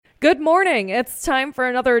Good morning. It's time for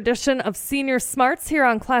another edition of Senior Smarts here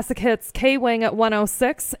on Classic Hits K-Wing at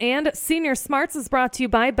 106. And Senior Smarts is brought to you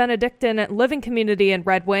by Benedictine Living Community in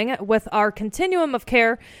Red Wing with our continuum of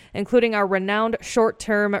care, including our renowned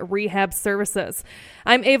short-term rehab services.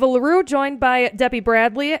 I'm Ava LaRue, joined by Debbie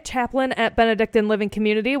Bradley, chaplain at Benedictine Living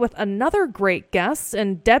Community, with another great guest.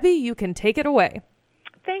 And Debbie, you can take it away.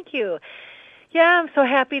 Thank you. Yeah, I'm so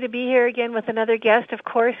happy to be here again with another guest. Of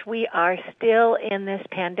course, we are still in this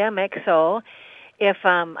pandemic, so if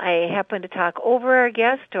I happen to talk over our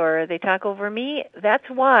guest or they talk over me, that's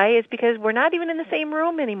why. It's because we're not even in the same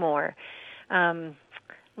room anymore.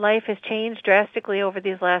 Life has changed drastically over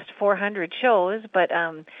these last 400 shows, but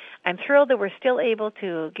I'm thrilled that we're still able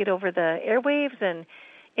to get over the airwaves and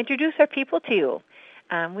introduce our people to you.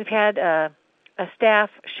 We've had a staff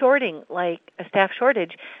shortage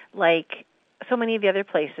like so many of the other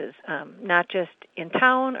places, not just in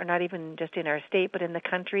town or not even just in our state, but in the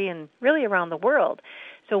country and really around the world.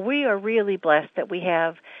 So we are really blessed that we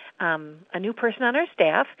have a new person on our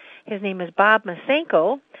staff. His name is Bob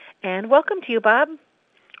Masenko, and welcome to you, Bob.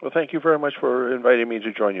 Well, thank you very much for inviting me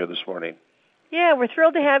to join you this morning. Yeah, we're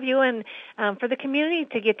thrilled to have you, and for the community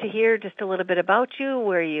to get to hear just a little bit about you,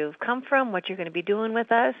 where you've come from, what you're going to be doing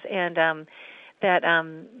with us, and that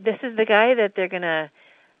this is the guy that they're going to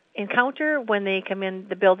encounter when they come in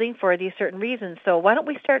the building for these certain reasons. So why don't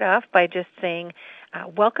we start off by just saying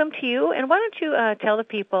welcome to you, and why don't you tell the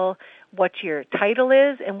people what your title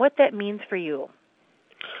is and what that means for you?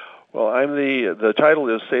 Well, I'm the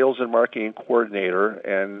title is Sales and Marketing Coordinator,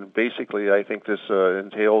 and basically I think this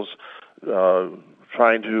entails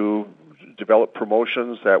trying to develop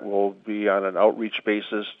promotions that will be on an outreach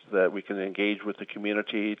basis, that we can engage with the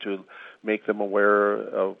community to make them aware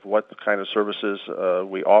of what kind of services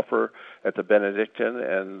we offer at the Benedictine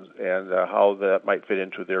and how that might fit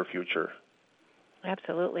into their future.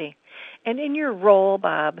 Absolutely. And in your role,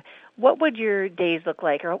 Bob, what would your days look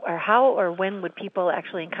like, or how or when would people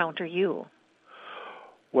actually encounter you?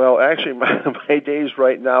 Well, actually, my days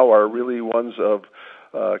right now are really ones of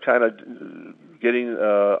kind of getting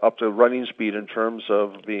up to running speed in terms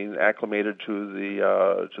of being acclimated to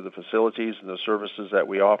the facilities and the services that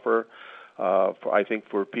we offer. I think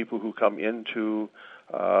for people who come in to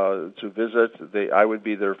visit, I would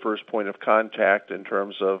be their first point of contact in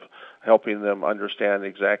terms of helping them understand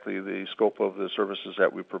exactly the scope of the services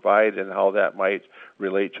that we provide and how that might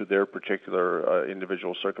relate to their particular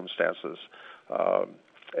individual circumstances.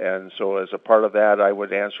 And so as a part of that, I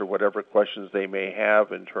would answer whatever questions they may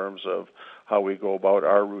have in terms of how we go about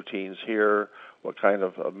our routines here, what kind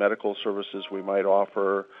of medical services we might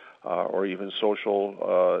offer, or even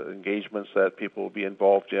social engagements that people will be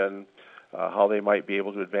involved in, how they might be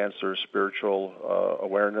able to advance their spiritual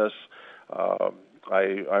awareness.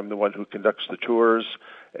 I'm the one who conducts the tours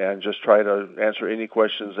and just try to answer any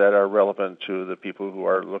questions that are relevant to the people who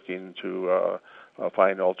are looking to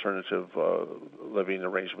find alternative living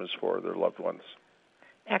arrangements for their loved ones.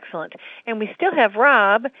 Excellent. And we still have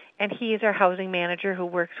Rob, and he is our housing manager who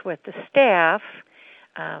works with the staff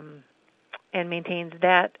and maintains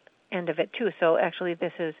that end of it too. So actually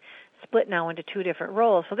this is split now into two different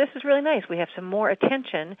roles. So this is really nice. We have some more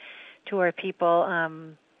attention to our people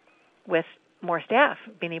with more staff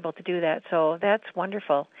being able to do that. So that's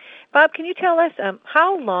wonderful. Bob, can you tell us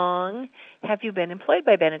how long have you been employed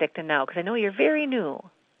by Benedictine now? Because I know you're very new.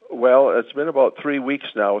 Well, it's been about 3 weeks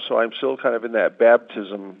now, so I'm still kind of in that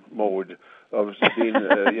baptism mode of being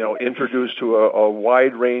introduced to a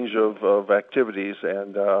wide range of activities,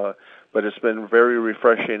 and but it's been very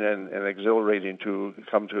refreshing and exhilarating to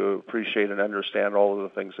come to appreciate and understand all of the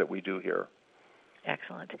things that we do here.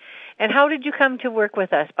 Excellent. And how did you come to work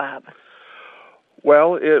with us, Bob?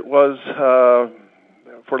 Well, it was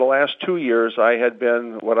for the last 2 years I had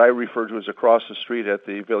been what I refer to as across the street at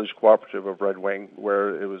the Village Cooperative of Red Wing,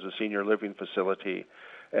 where it was a senior living facility,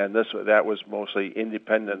 and that was mostly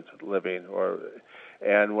independent living.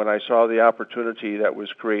 And when I saw the opportunity that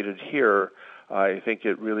was created here, I think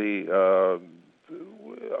it really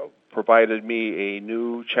provided me a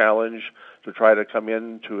new challenge to try to come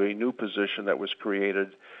into a new position that was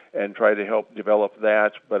created and try to help develop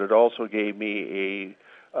that. But it also gave me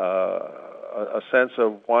a sense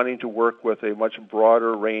of wanting to work with a much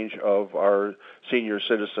broader range of our senior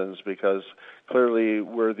citizens, because clearly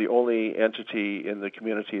we're the only entity in the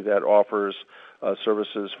community that offers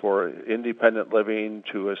services for independent living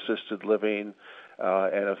to assisted living,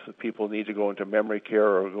 and if people need to go into memory care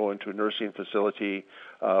or go into a nursing facility,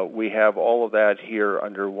 we have all of that here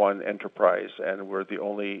under one enterprise, and we're the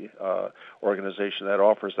only organization that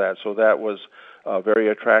offers that. So that was very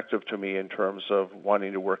attractive to me in terms of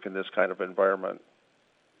wanting to work in this kind of environment.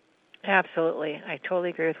 Absolutely. I totally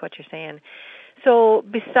agree with what you're saying. So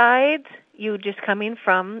besides you just coming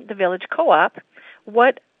from the Village Co-op,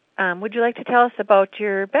 what would you like to tell us about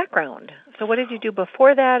your background? So what did you do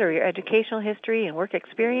before that, or your educational history and work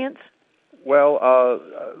experience? Well,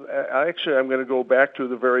 actually, I'm going to go back to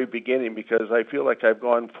the very beginning because I feel like I've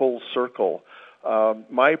gone full circle.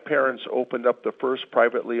 My parents opened up the first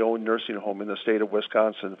privately owned nursing home in the state of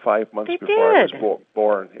Wisconsin 5 months before I was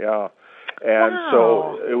born. Yeah. And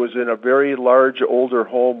so it was in a very large older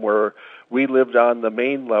home where we lived on the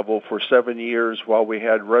main level for 7 years while we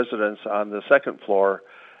had residents on the second floor.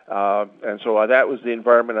 And so that was the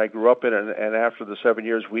environment I grew up in. And after the 7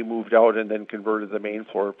 years, we moved out and then converted the main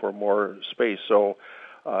floor for more space. So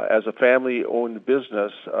as a family-owned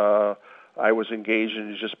business, I was engaged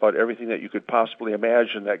in just about everything that you could possibly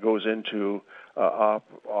imagine that goes into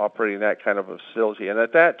operating that kind of a facility. And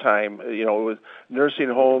at that time, with nursing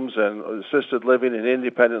homes and assisted living and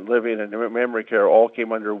independent living and memory care all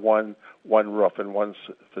came under one roof and one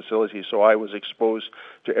facility. So I was exposed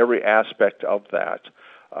to every aspect of that.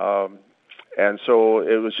 And so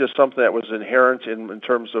it was just something that was inherent in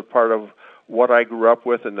terms of part of what I grew up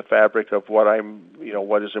with and the fabric of what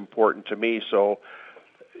what is important to me. So,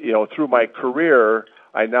 through my career,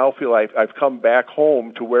 I now feel I've come back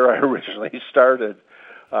home to where I originally started.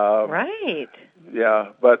 Right. Yeah,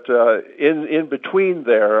 but in between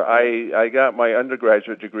there, I got my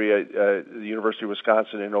undergraduate degree at the University of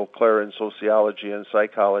Wisconsin in Eau Claire in sociology and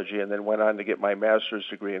psychology, and then went on to get my master's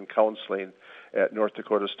degree in counseling at North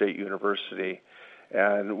Dakota State University.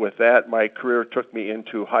 And with that, my career took me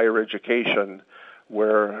into higher education,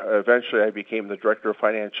 where eventually I became the director of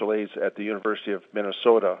financial aids at the University of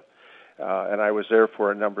Minnesota. And I was there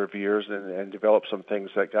for a number of years and developed some things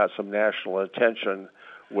that got some national attention,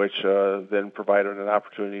 which then provided an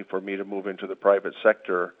opportunity for me to move into the private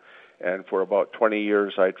sector. And for about 20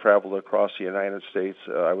 years, I traveled across the United States.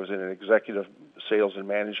 I was in an executive sales and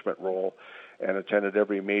management role and attended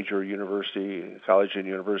every major college and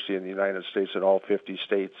university in the United States in all 50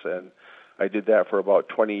 states. And I did that for about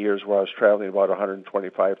 20 years, where I was traveling about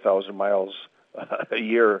 125,000 miles a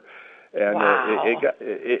year. And wow.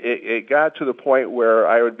 it got to the point where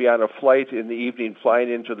I would be on a flight in the evening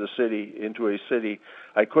flying into a city.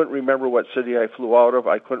 I couldn't remember what city I flew out of.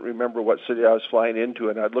 I couldn't remember what city I was flying into.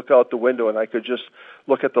 And I'd look out the window and I could just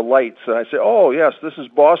look at the lights. And I'd say, oh, yes, this is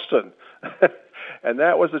Boston. And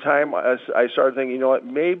that was the time I started thinking,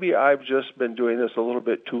 maybe I've just been doing this a little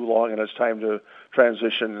bit too long and it's time to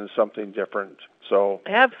transition into something different. So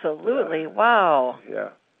absolutely. Wow. Yeah.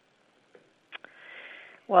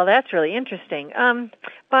 Well, that's really interesting.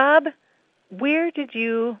 Bob, let's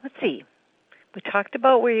see, we talked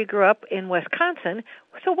about where you grew up in Wisconsin.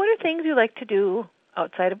 So what are things you like to do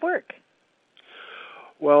outside of work?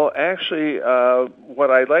 Well, actually,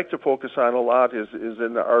 what I like to focus on a lot is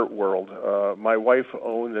in the art world. My wife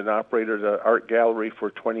owned and operated an art gallery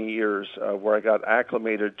for 20 years, where I got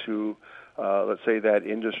acclimated to, let's say, that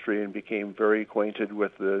industry and became very acquainted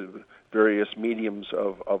with the various mediums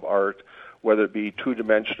of art, whether it be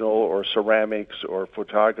two-dimensional or ceramics or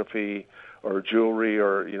photography or jewelry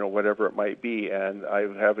or whatever it might be. And I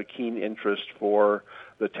have a keen interest for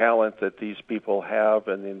the talent that these people have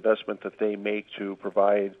and the investment that they make to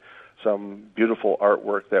provide some beautiful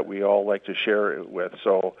artwork that we all like to share it with.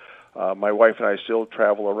 So my wife and I still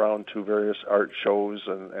travel around to various art shows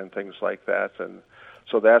and things like that. And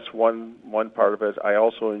so that's one part of it. I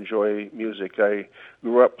also enjoy music. I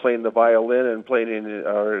grew up playing the violin and playing in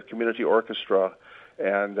our community orchestra,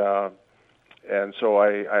 and so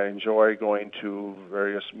I enjoy going to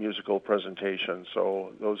various musical presentations.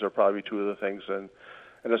 So those are probably two of the things.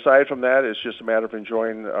 And aside from that, it's just a matter of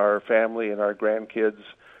enjoying our family and our grandkids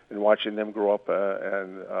and watching them grow up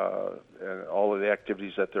and all of the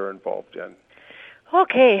activities that they're involved in.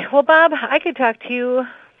 Okay. Well, Bob, I could talk to you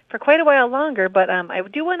for quite a while longer, but I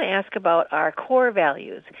do want to ask about our core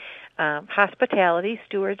values: hospitality,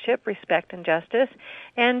 stewardship, respect, and justice.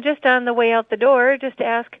 And just on the way out the door, just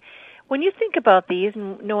ask, when you think about these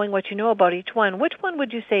and knowing what you know about each one, which one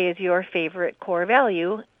would you say is your favorite core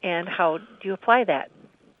value, and how do you apply that?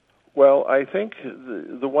 Well, I think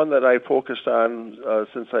the one that I focused on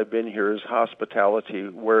since I've been here is hospitality,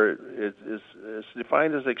 where it's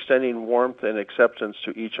defined as extending warmth and acceptance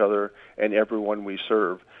to each other and everyone we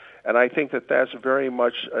serve. And I think that that's very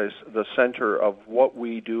much the center of what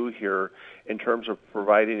we do here in terms of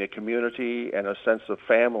providing a community and a sense of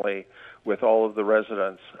family with all of the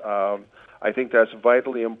residents. I think that's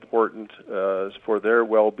vitally important for their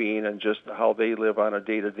well-being and just how they live on a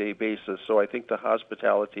day-to-day basis. So I think the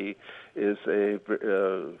hospitality is,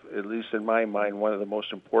 at least in my mind, one of the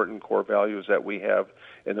most important core values that we have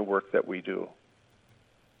in the work that we do.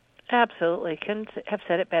 Absolutely. Couldn't have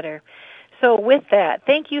said it better. So with that,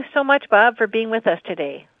 thank you so much, Bob, for being with us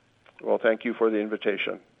today. Well, thank you for the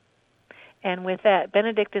invitation. And with that,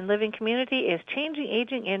 Benedictine Living Community is changing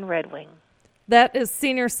aging in Red Wing. That is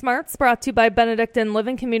Senior Smarts, brought to you by Benedictine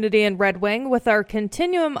Living Community in Red Wing, with our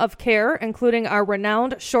continuum of care, including our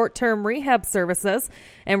renowned short-term rehab services.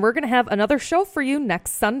 And we're going to have another show for you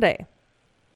next Sunday.